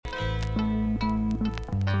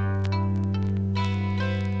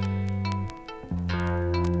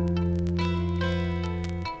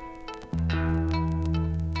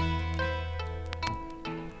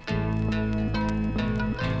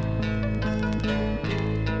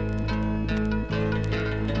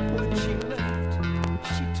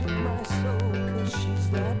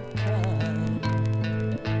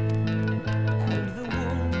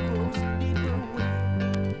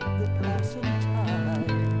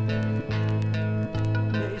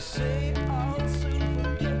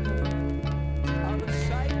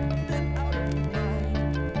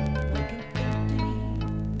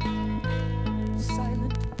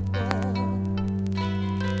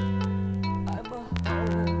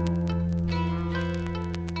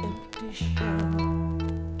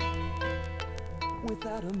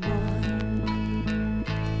of mine.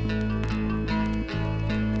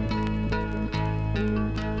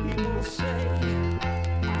 People say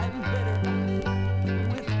I'm better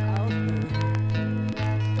off without her.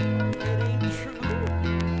 It ain't true.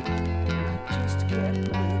 I just can't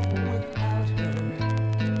live without her.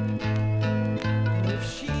 If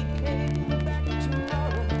she came back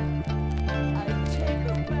tomorrow, I'd take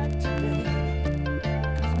her back today.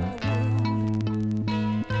 'Cause my world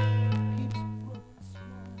keeps growing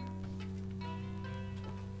small.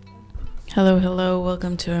 Hello,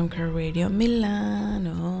 welcome to mcrowradio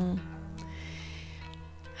Milano.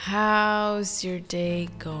 How's your day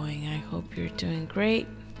going? I hope you're doing great.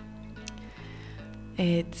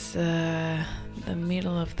 It's the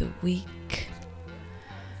middle of the week,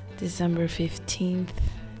 December 15th.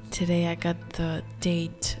 Today I got the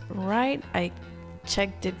date right. I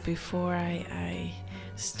checked it before I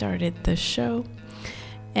started the show.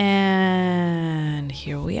 And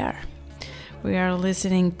here we are. We are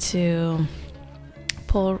listening to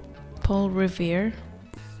Paul Revere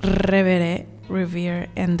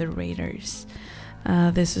and the Raiders.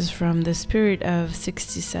 This is from The Spirit of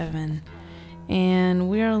 67. And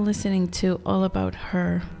we are listening to All About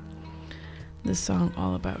Her, the song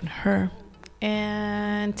All About Her.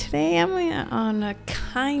 And today I'm on a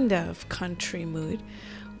kind of country mood.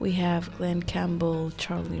 We have Glenn Campbell,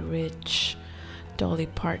 Charlie Rich, Dolly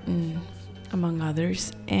Parton, among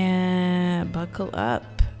others. And buckle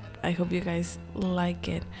up. I hope you guys like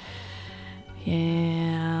it.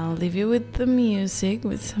 Yeah, I'll leave you with some music.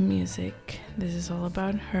 This is All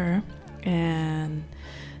About Her. And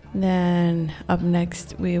then up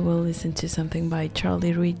next we will listen to something by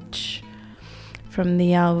Charlie Rich from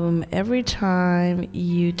the album Every Time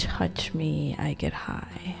You Touch Me, I Get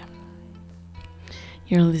High.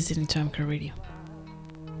 You're listening to Mcrow Radio.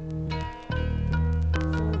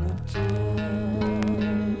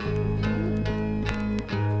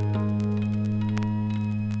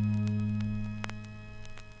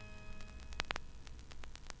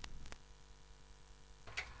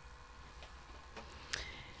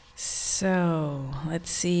 So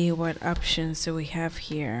let's see what options do we have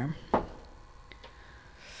here.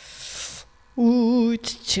 Ooh,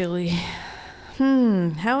 it's chilly.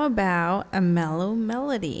 How about a mellow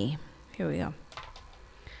melody? Here we go.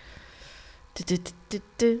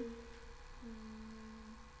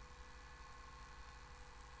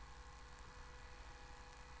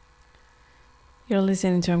 You're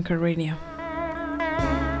listening to Mcrow Radio.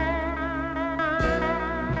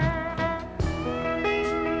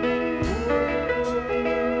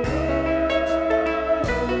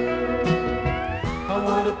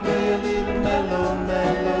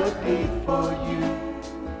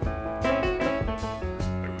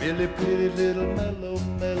 Pretty little mellow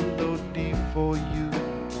melody for you.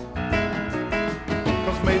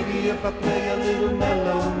 'Cause maybe if I play a little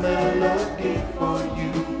mellow melody for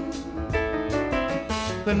you,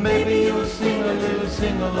 then maybe you'll sing a little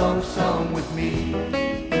sing-along song with me.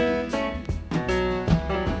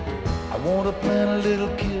 I wanna plant a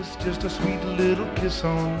little kiss, just a sweet little kiss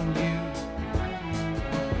on you.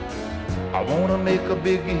 I wanna make a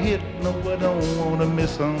big hit, no I don't wanna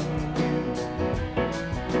miss on you.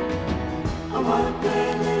 I wanna play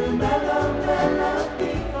a little mellow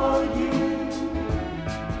melody for you.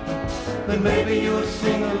 Then maybe you'll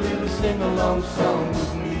sing a little sing-along song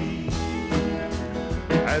with me.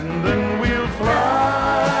 And then we'll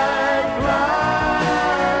fly,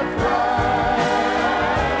 fly, fly.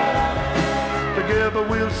 Together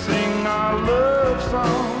we'll sing our love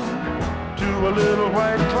song to a little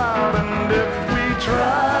white cloud. And if we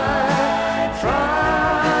try,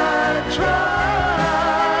 try, try,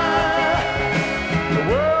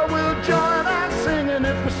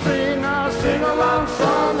 sing-along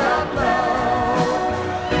song out loud.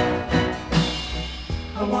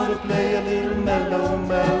 I want to play a little mellow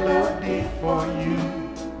melody for you.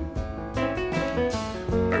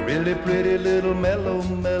 A really pretty little mellow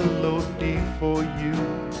melody for you.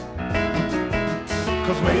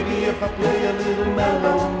 'Cause maybe if I play a little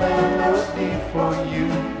mellow melody for you,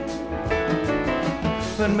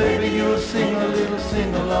 then maybe you'll sing a little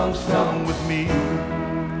sing-along song with me.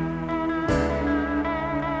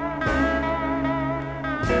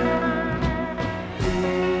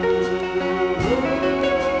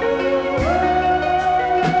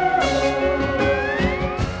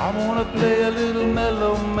 Play a little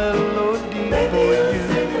mellow melody for you.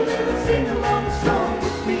 Sing a little sing-along song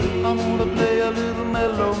with me. I'm gonna play a little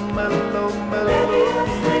mellow mellow melody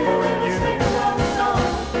for you.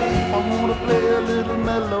 I'm gonna play a little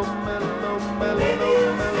mellow mellow mellow melody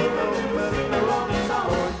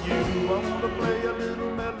for you. I'm gonna play a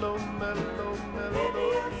little mellow mellow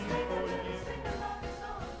melody.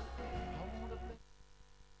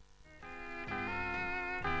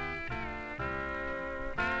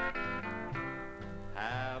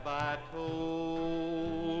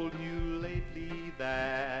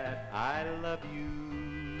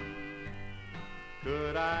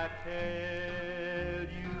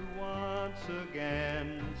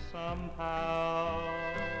 somehow.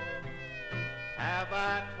 Have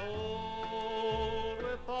I told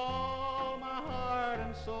with all my heart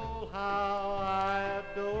and soul how I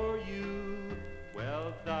adore you?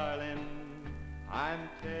 Well, darling, I'm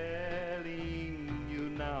telling you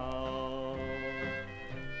now.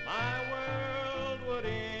 My world would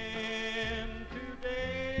end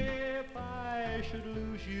today if I should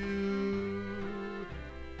lose you.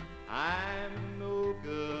 I'm no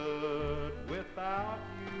good without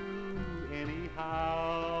you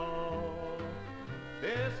anyhow.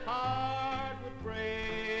 This heart would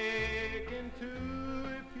break in two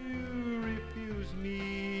if you refuse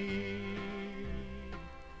me.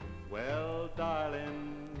 Well,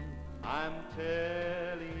 darling, I'm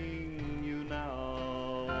telling you now.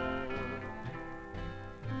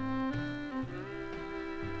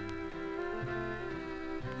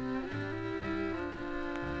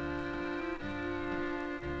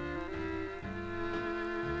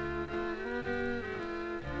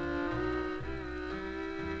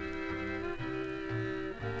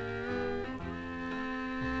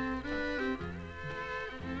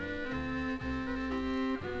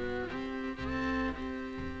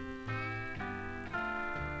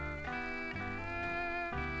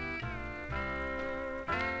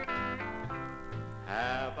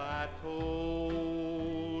 Have I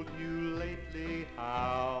told you lately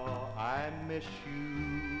how I miss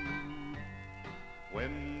you?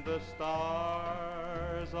 When the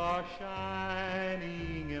stars are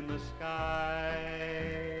shining in the sky,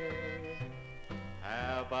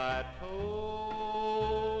 have I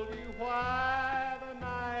told you why the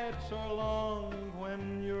nights are long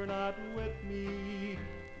when you're not with me?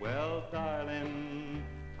 Well, darling,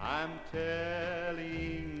 I'm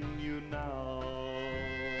telling you now.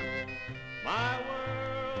 My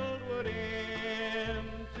world would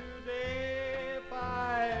end today if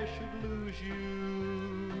I should lose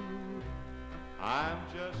you. I'm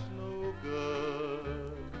just no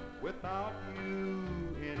good without you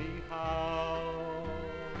anyhow.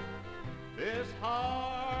 This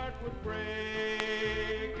heart would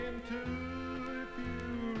break in two if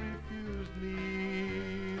you refused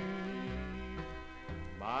me.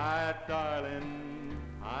 My darling,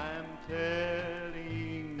 I'm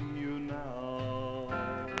telling you now.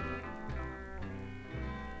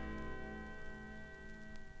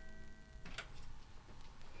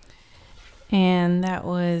 And that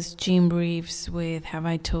was Gene Reeves with Have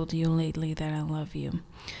I Told You Lately That I Love You.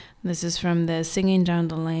 This is from the Singing Down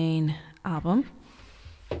the Lane album.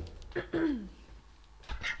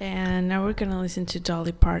 And now we're going to listen to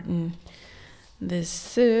Dolly Parton.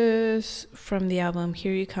 This is from the album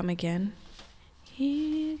Here You Come Again.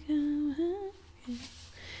 Here you come again.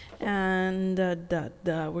 And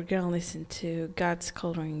we're going to listen to God's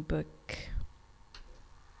Coloring Book.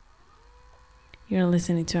 You're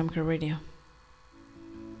listening to Mcrow Radio.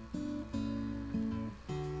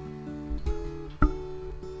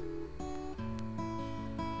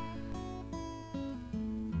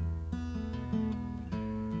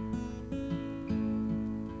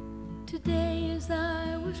 Today as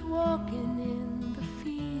I was walking in the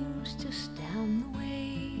fields just down the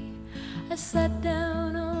way, I sat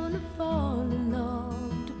down on a fallen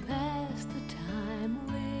log to pass the time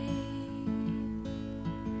away.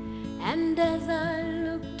 And as I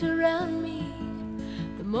looked around me,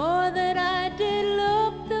 the more that I did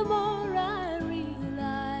look, the more I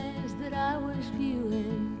realized that I was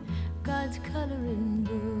viewing God's coloring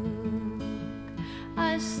book.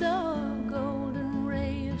 I saw a golden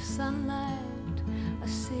ray of sunlight, a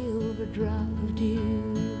silver drop of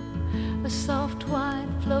dew, a soft white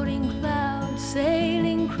floating cloud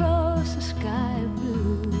sailing across the sky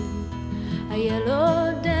blue, a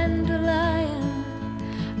yellow dandelion,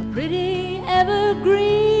 a pretty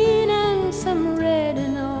evergreen, and some red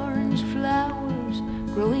and orange flowers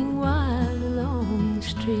growing wild along the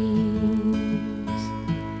streams.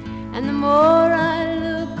 And the more I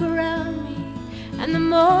look around me, and the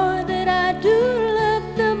more that I do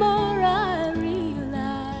look, the more I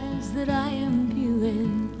realize that I am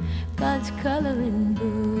viewing God's coloring book.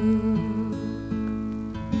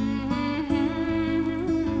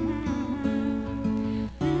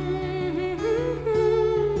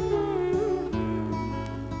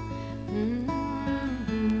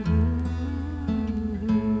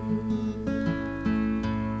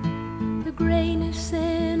 The grayness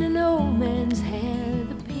in an old man's hair,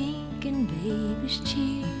 the pink in baby's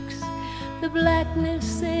cheeks, the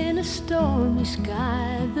blackness in a stormy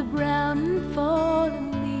sky, the brown and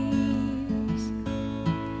fallen leaves,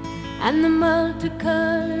 and the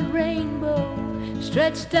multicolored rainbow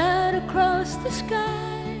stretched out across the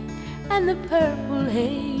sky, and the purple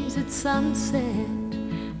haze at sunset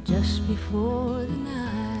just before the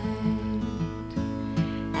night.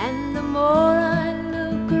 And the more I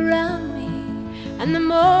look around me, and the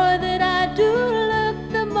more that I do look,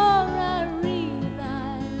 the more I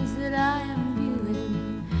realize that I am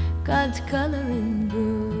viewing God's coloring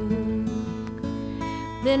book.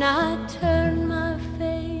 Then I turn my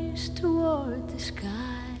face toward the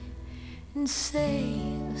sky and say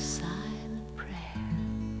a silent prayer.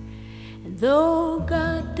 And though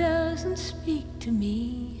God doesn't speak to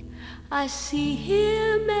me, I see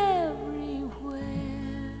Him everywhere.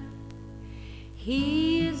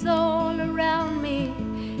 He is all around me,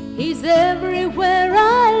 He's everywhere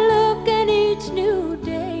I look, and each new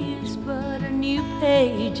day is but a new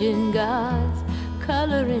page in God's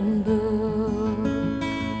coloring book.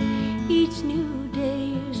 Each new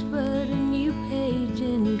day is but a new page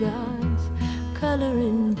in God's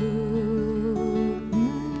coloring book.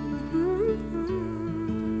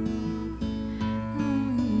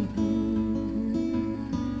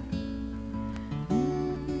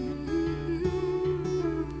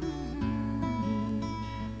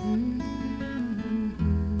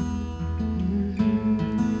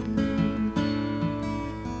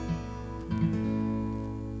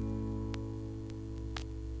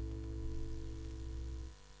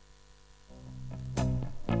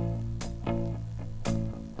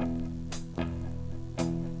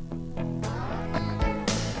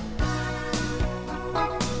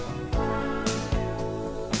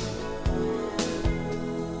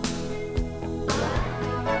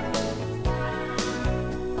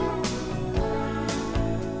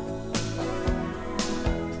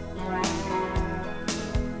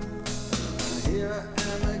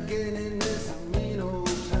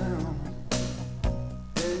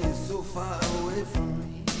 So far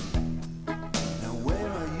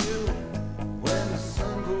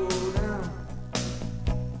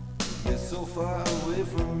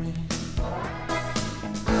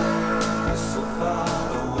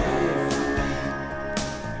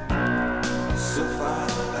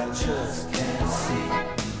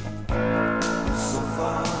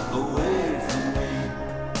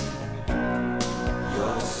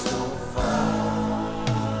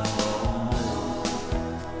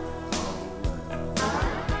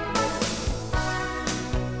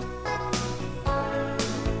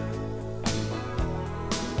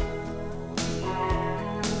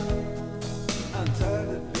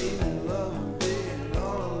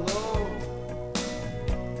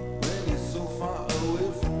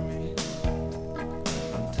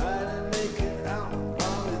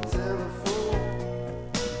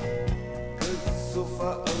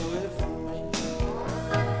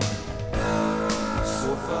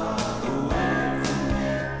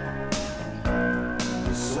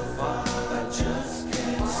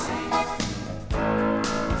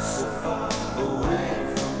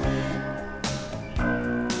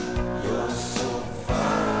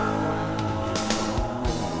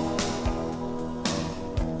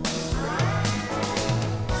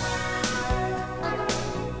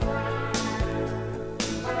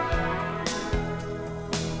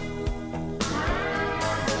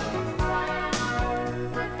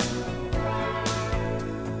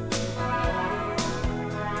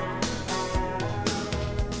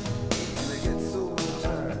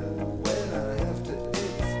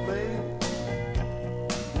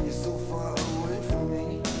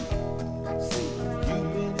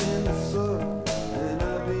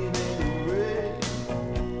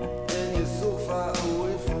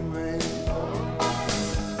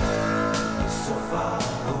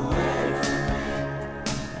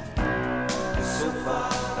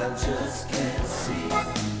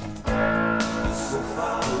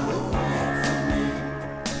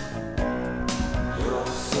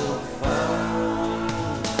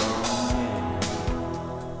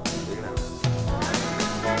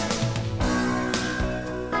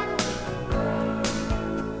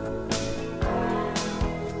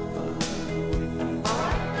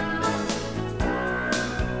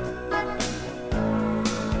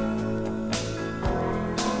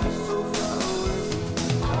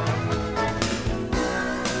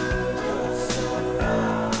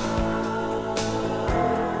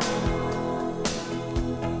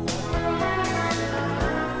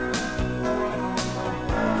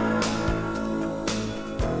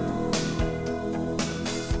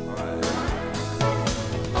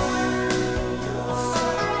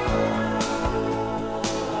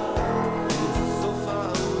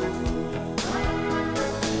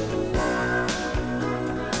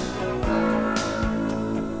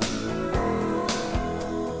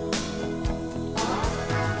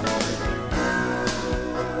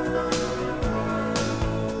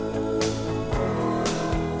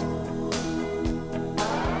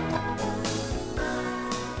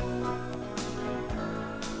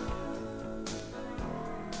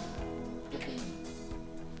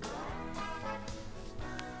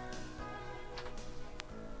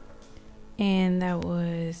And that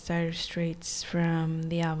was Dire Straits from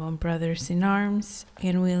the album Brothers in Arms.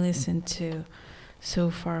 And we listened to So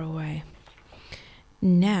Far Away.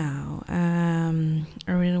 Now, I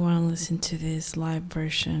really want to listen to this live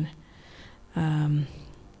version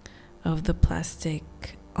of the Plastic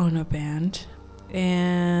Ono Band.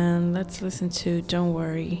 And let's listen to Don't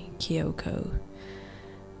Worry, Kyoko.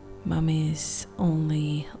 Mommy's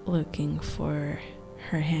only looking for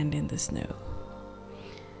her hand in the snow.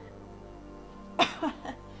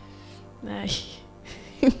 I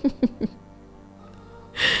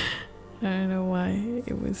don't know why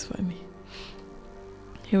it was funny.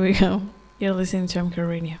 Here we go. You're listening to Mcrow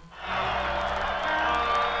Radio.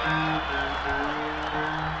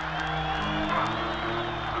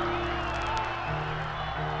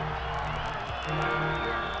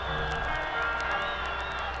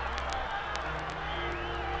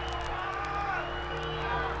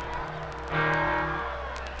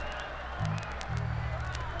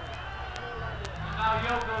 Now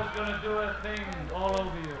Yoko's gonna do a thing all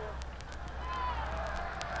over you.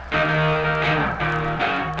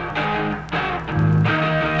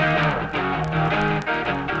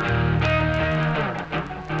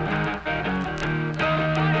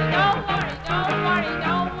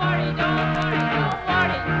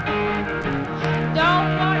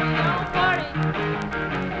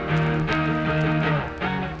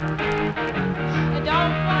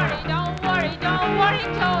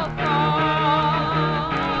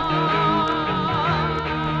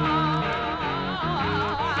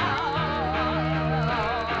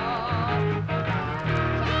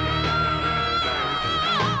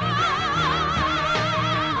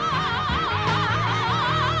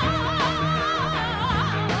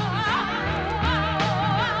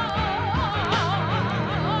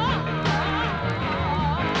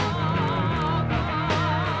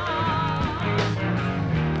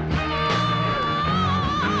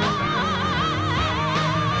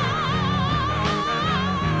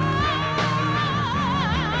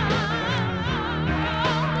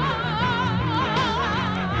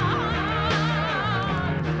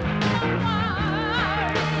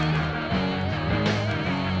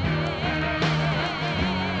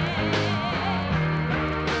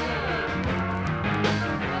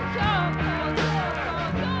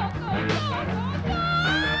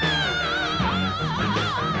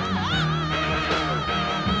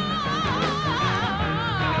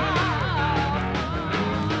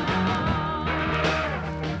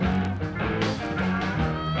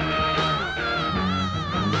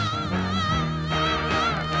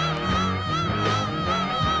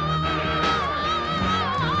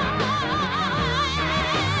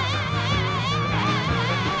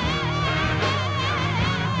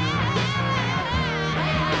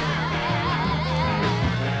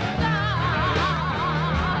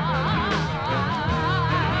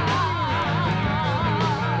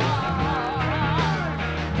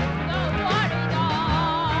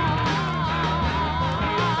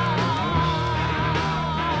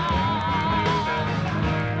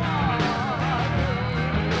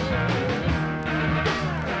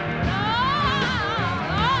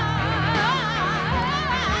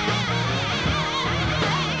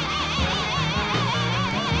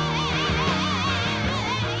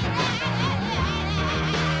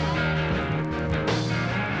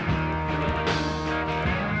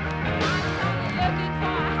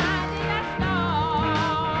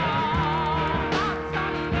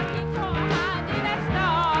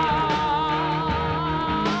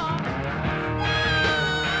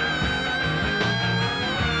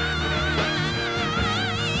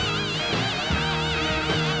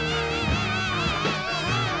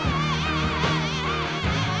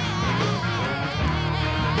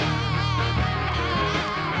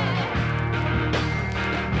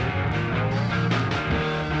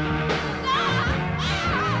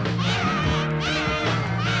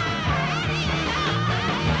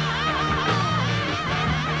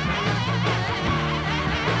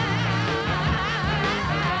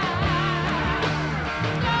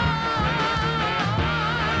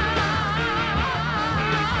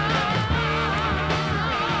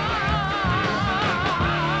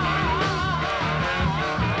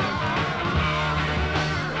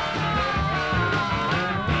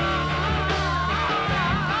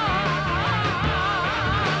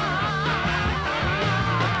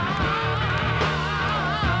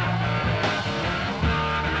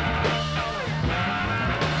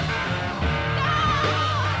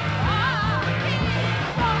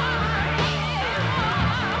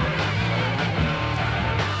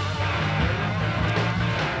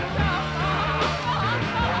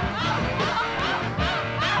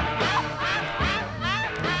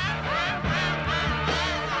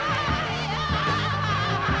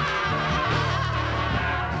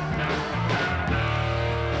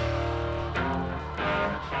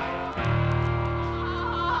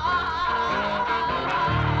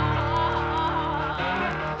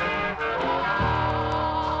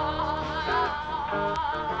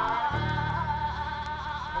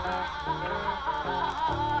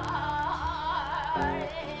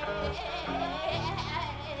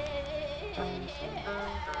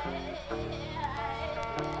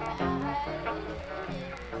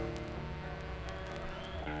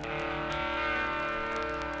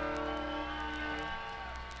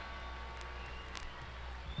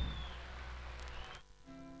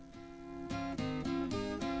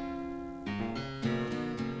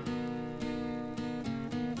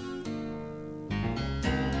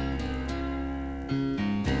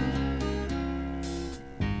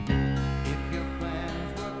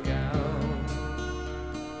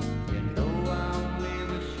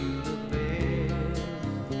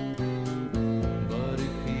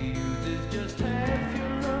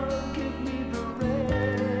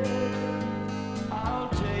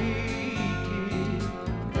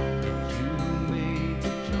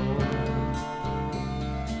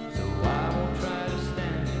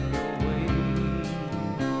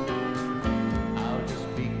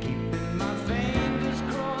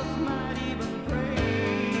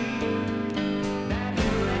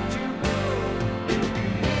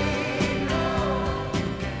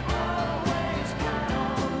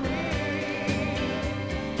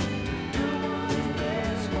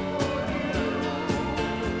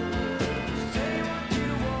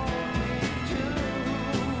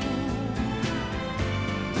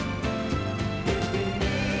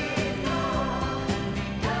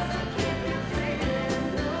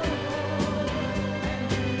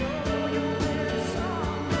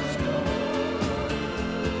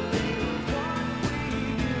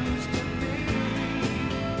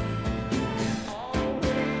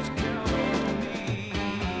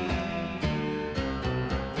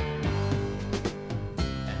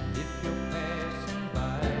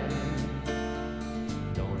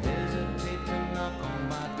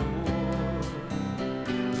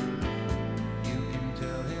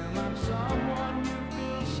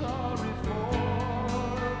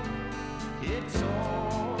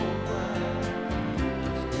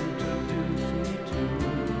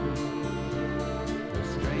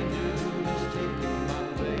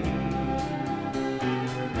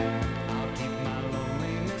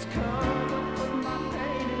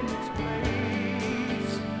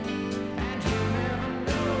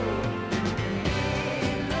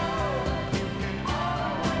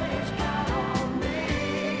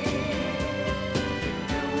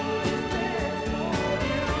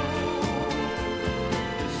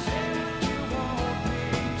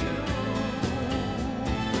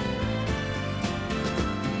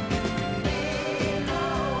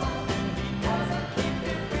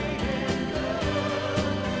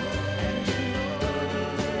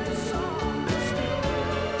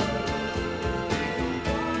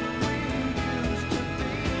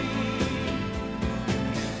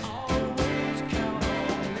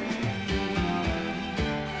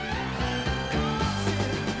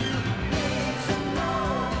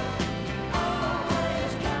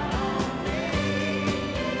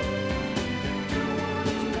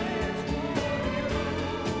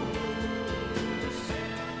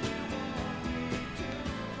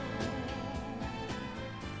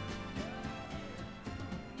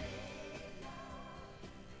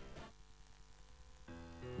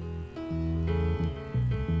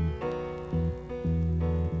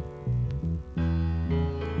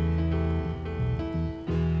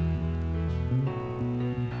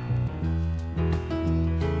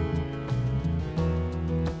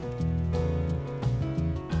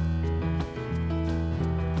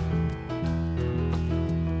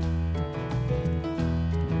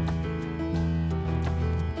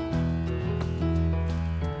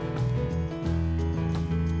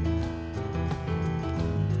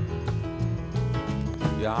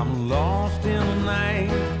 Yeah, I'm lost in the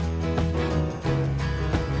night.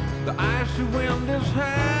 The icy wind is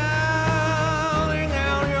howling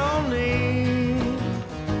out your name,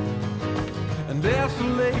 and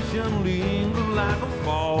desolation lingers like a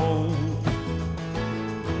fog.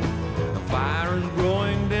 The fire is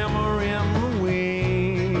growing dimmer in the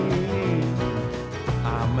wind.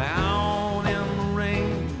 I'm out in the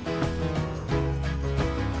rain.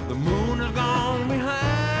 The moon is gone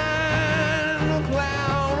behind the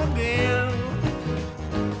cloud again,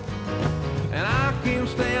 and I can't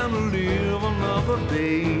stand to live another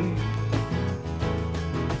day.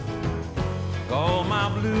 Cause my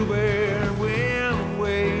bluebird went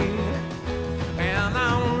away, and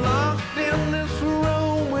I'm locked in this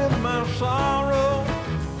room with my sorrow.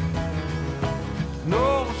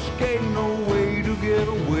 No escape, no way to get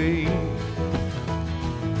away.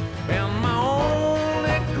 And my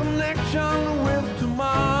only connection with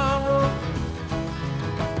tomorrow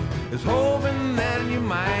is hoping that you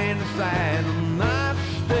might decide to not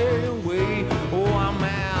stay away. Oh, I'm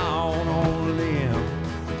out on a limb.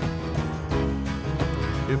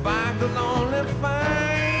 If I could only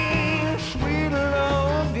find sweet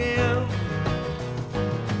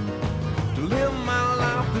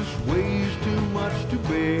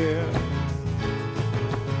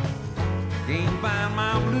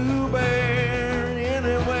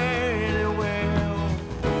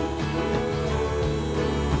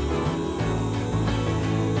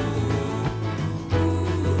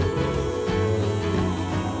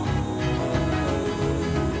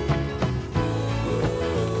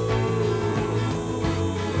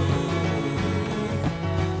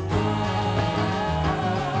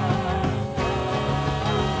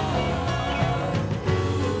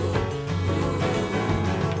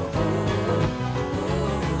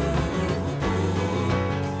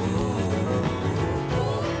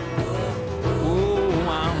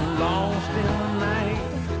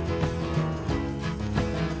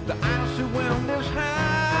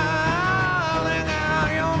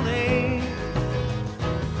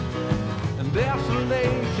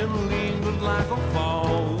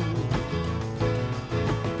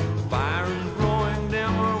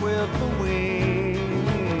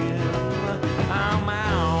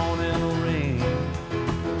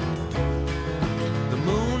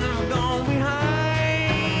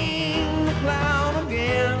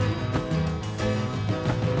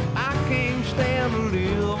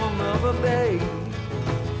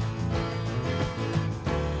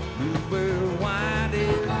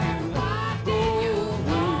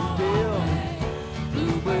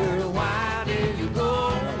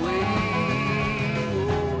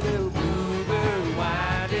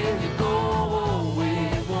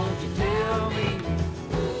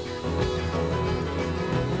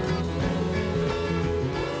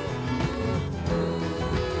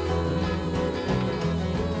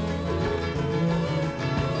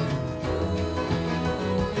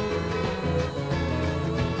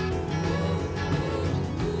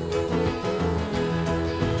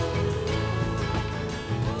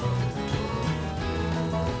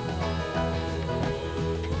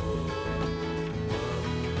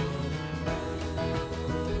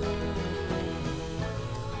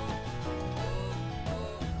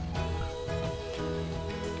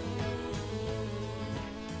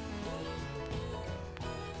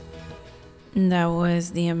That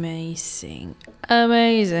was the amazing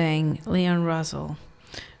Leon Russell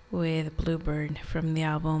with Bluebird from the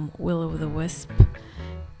album Will o' the Wisp.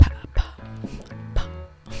 Pa, pa, pa.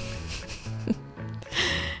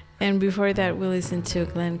 And before that, we listened to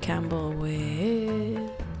Glenn Campbell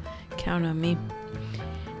with Count on Me.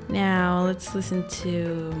 Now let's listen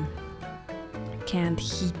to Canned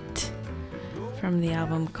Heat from the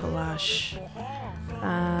album Collage.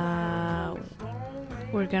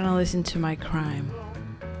 We're gonna listen to My Crime.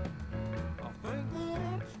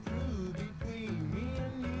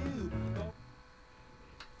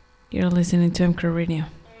 You're listening to Mcrow Radio.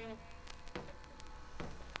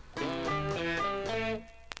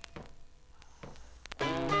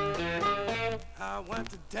 I went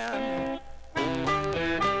to Denver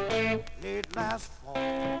late last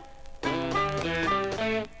fall.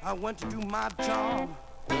 I went to do my job.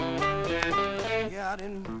 Yeah, I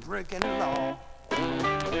didn't break any law.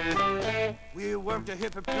 We worked a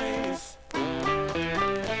hippie place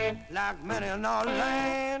like many in our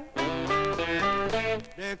land.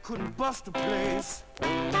 They couldn't bust the place,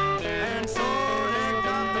 and so they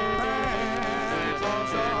got the band.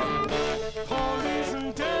 'Cause police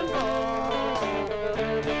in Denver,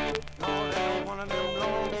 no, they don't want them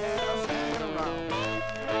long hairs hanging around.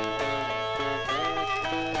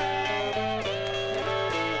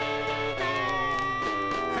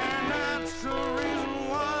 And that's the reason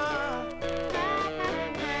why.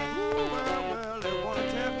 Ooh, well, they want to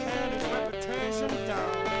tear Candy's reputation down.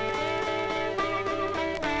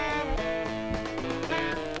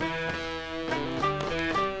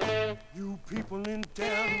 People in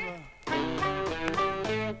Denver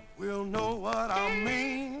will know what I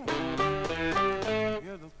mean.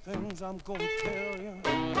 Hear the things I'm gonna tell you.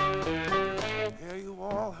 Hear you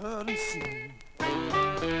all heard and seen.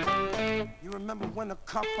 You remember when the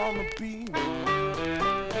cop on the beat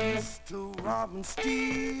used to rob and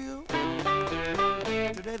steal?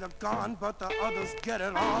 Today they're gone, but the others get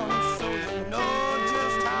it on, so you know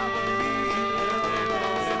just how it feels.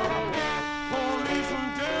 Police from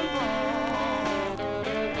Denver,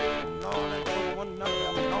 none of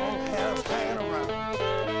them long hairs hanging around.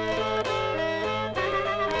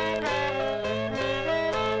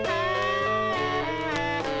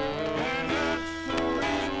 And that's the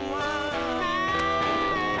reason why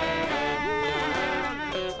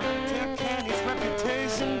they're trying to tear Candy's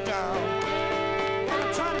reputation down.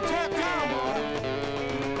 They're trying to tear down, boy.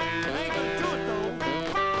 They ain't gonna do it though.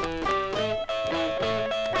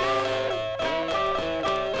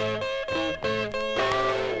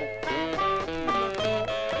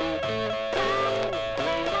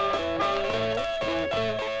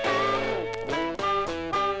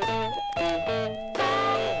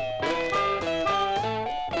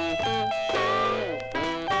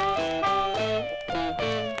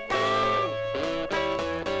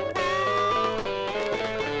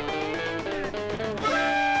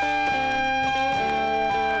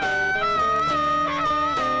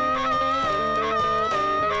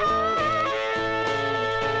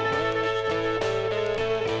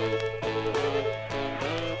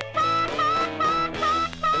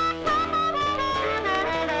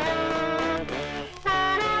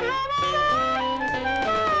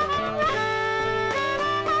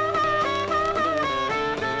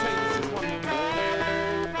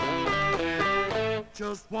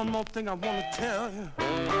 Just one more thing I want to tell you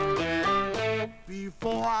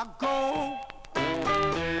before I go.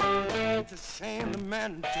 It's a shame the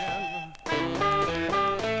man in Denver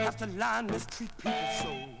has to lie and mistreat people so.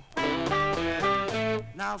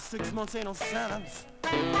 Now 6 months ain't no sentence,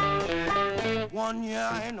 1 year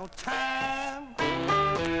ain't no time.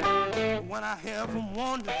 When I hear from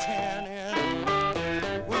 1 to 10 and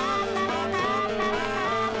well, it's not for the man.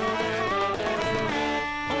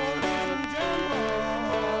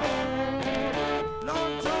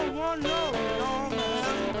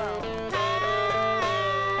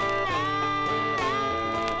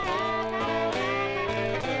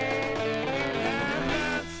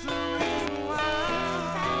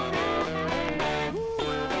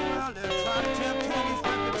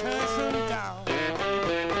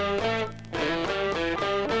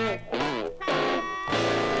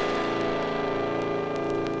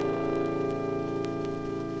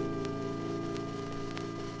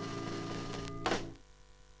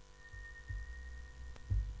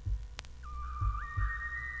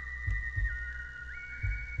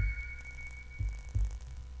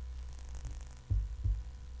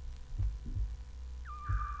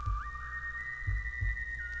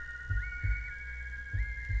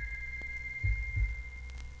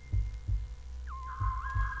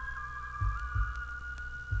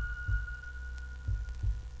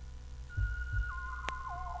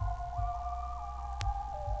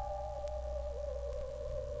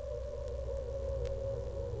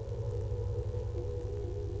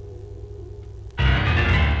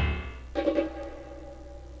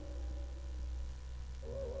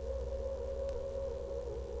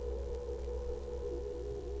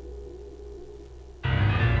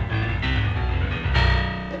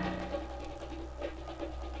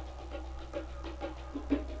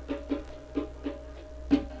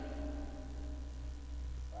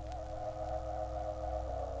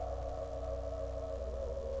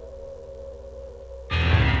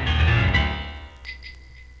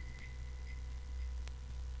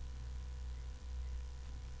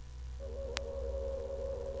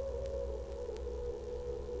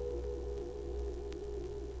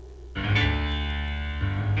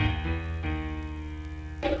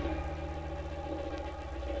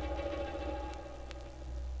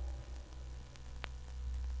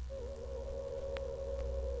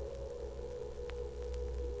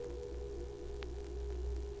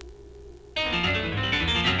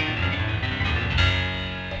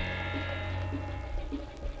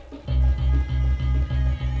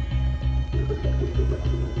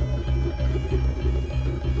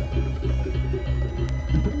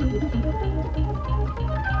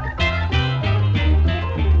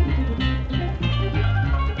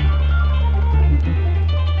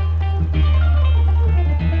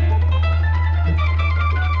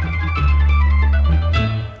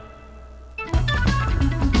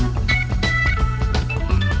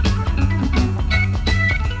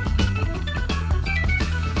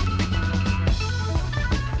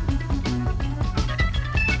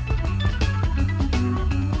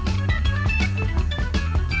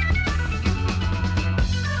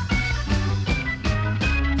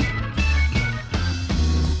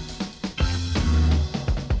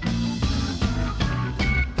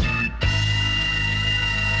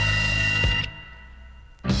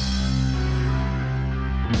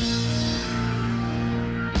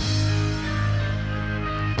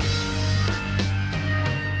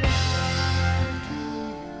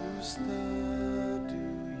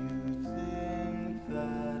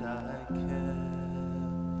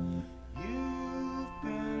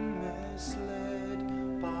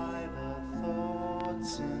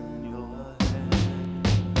 what's in your head.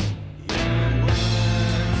 Your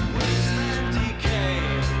words waste and decay.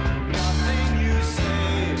 Nothing you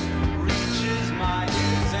say reaches my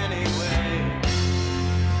ears anyway.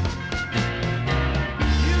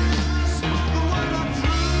 You never spoke a word of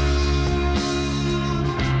truth.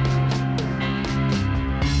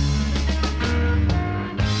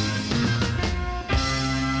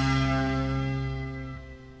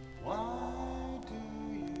 Why do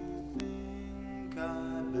you think I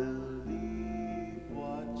believe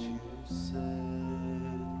what you said?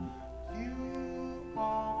 Few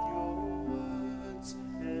of your words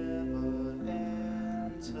ever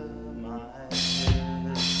enter my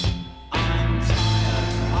head. I'm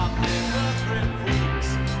tired of hypocrite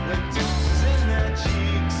freaks, the tones in their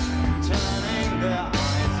cheeks, turning their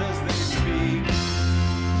eyes as they speak.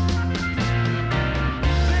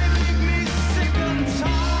 They make me sick and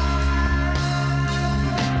tired.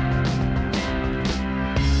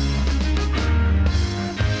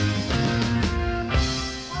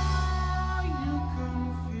 Are you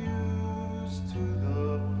confused to the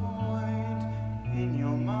point? In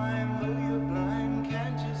your mind, though you're blind,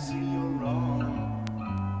 can't you see you're wrong?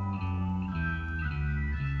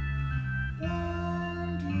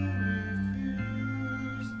 Won't you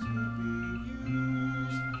refuse to be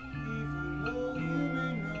used, even though you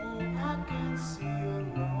may know I can see you're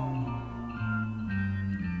wrong?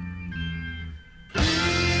 Please,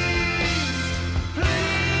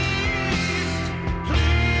 please,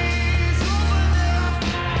 please open their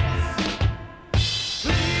eyes.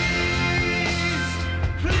 Please,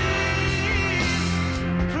 please,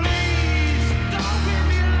 please don't give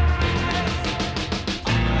me lies.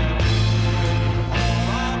 All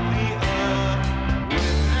of the earth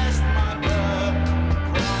witnessed my birth,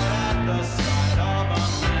 proud at the sight of a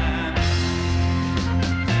man.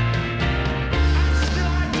 And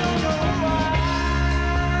still I don't know why.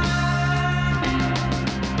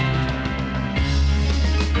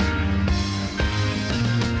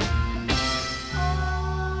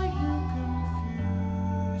 Are you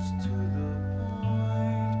confused to the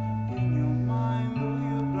point? In your mind, though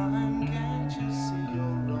you're blind, can't you see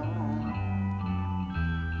you're wrong?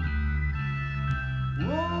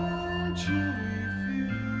 Won't you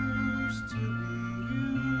refuse to be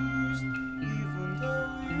used, even though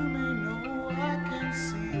you may know I can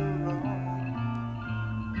see you're wrong?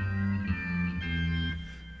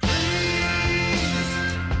 Please,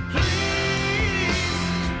 please,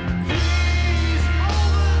 please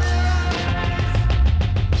open their eyes.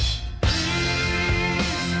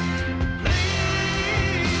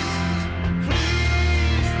 Please,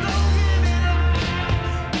 please don't give me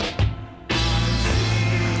lies.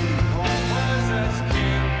 Always as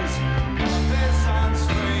kings, puppets on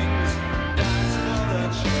strings, dance for the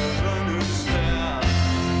children who spare.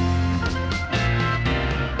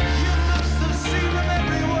 You must have seen them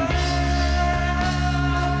everywhere.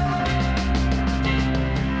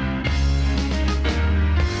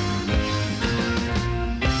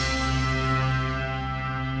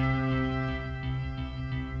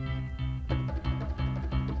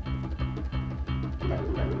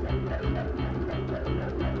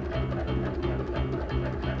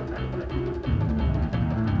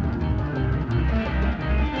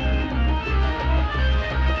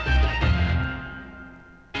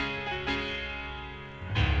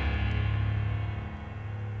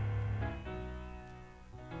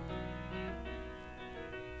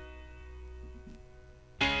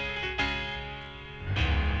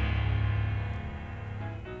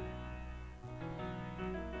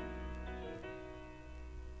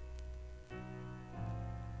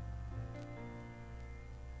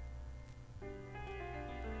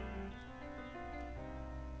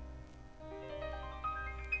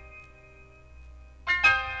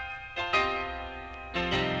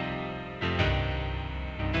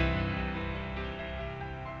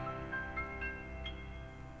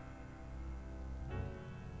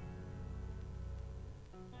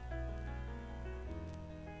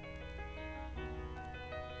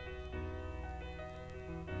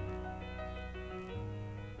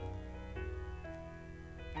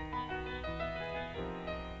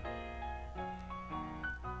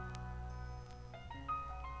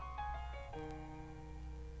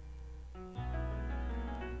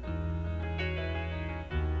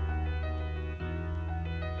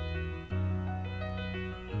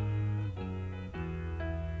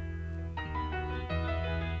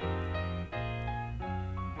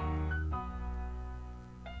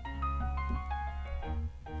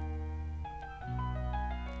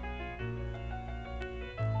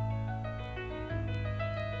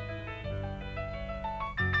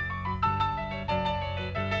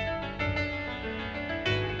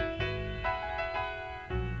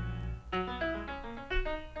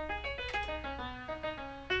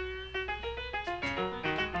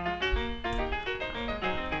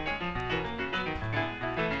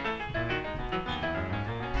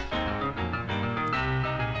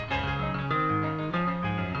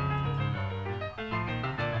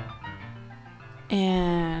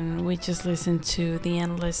 And we just listened to The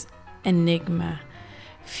Endless Enigma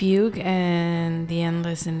Fugue and The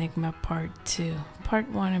Endless Enigma Part 2. Part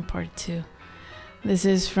 1 and Part 2. This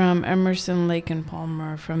is from Emerson, Lake and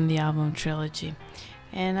Palmer from the album Trilogy.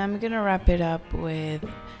 And I'm going to wrap it up with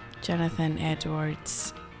Jonathan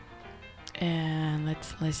Edwards. And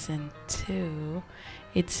let's listen to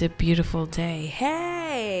It's a Beautiful Day.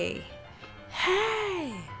 Hey!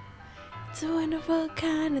 Hey! It's a wonderful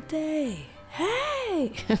kind of day.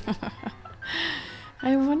 Hey!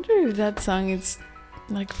 I wonder if that song is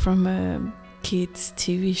like from a kids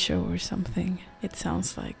TV show or something. It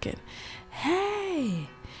sounds like it. Hey!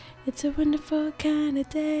 It's a wonderful kind of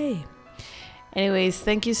day. Anyways,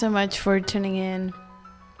 thank you so much for tuning in.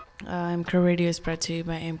 Mcrow Radio is brought to you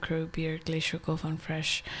by Mcrow Beer, Glacier Gulf and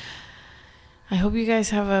Fresh. I hope you guys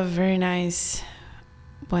have a very nice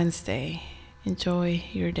Wednesday. Enjoy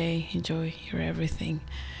your day, enjoy your everything,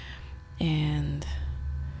 and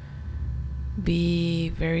be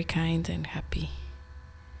very kind and happy.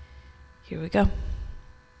 Here we go.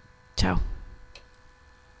 Ciao.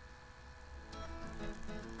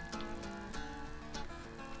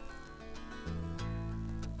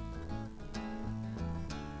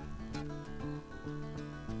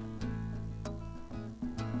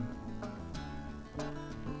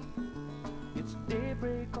 It's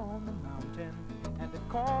daybreak on the mountain, and it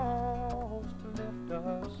calls to lift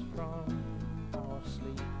us from our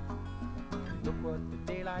sleep. Look what the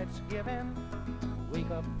daylight's giving.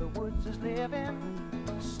 Wake up, the woods is living.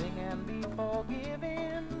 Sing and be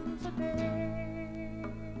forgiven today.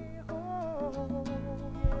 Oh,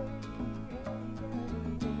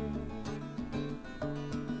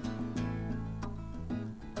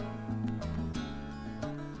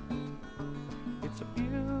 it's a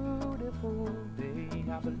beautiful day.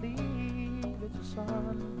 I believe it's a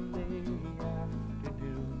Sunday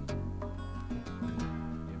afternoon.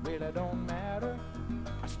 It really don't matter.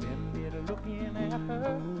 I spend it looking at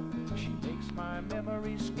her. She makes my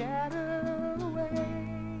memories scatter away,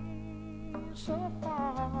 so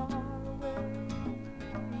far away.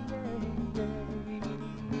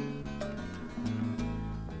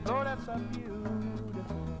 Oh, that's a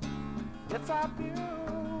beautiful, it's a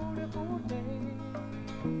beautiful day.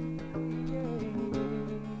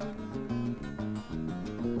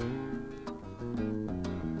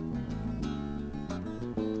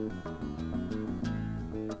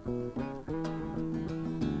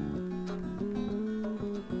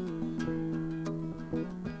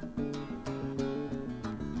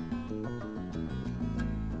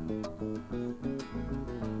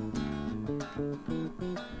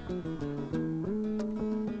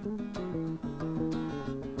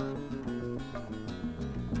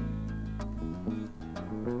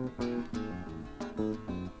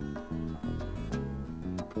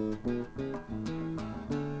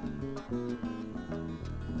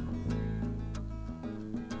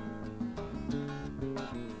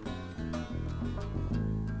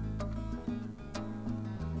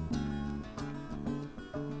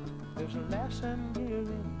 There's a lesson here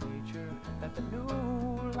in nature that the new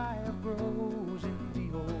life grows in the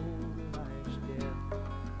old life's death.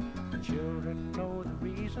 The children know the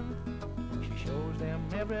reason. She shows them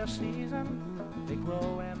every season. They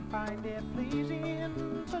grow and find it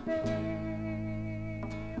pleasing today.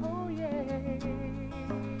 Oh yeah, yeah, yeah.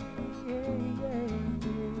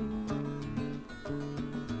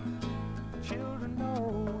 Children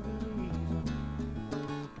know the reason.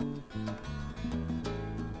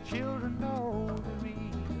 Children know the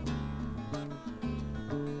reason.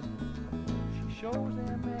 She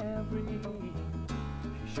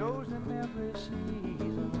shows them every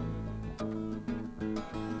season.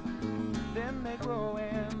 Then they grow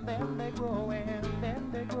and then they grow and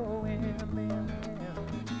then they grow and then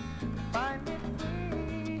find it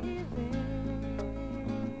pleasing.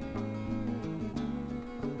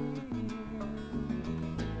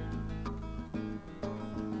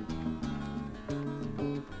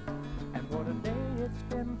 And what a day it's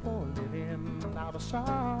been for living. Now the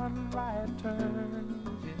sunlight turns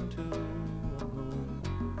into a moon.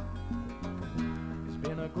 It's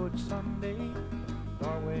been a good Sunday.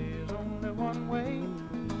 Norway is only one way,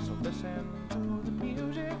 so listen to the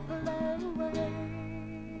music play away.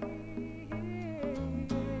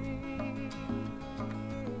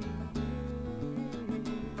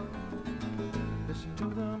 Listen to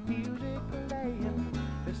the music playing,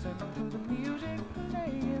 listen to the music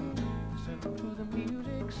playing, listen to the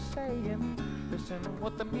music saying, listen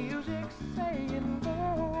what the music's saying.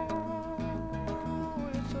 Oh,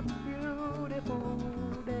 it's a beautiful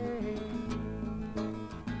day.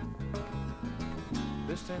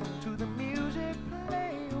 Listen to the music play.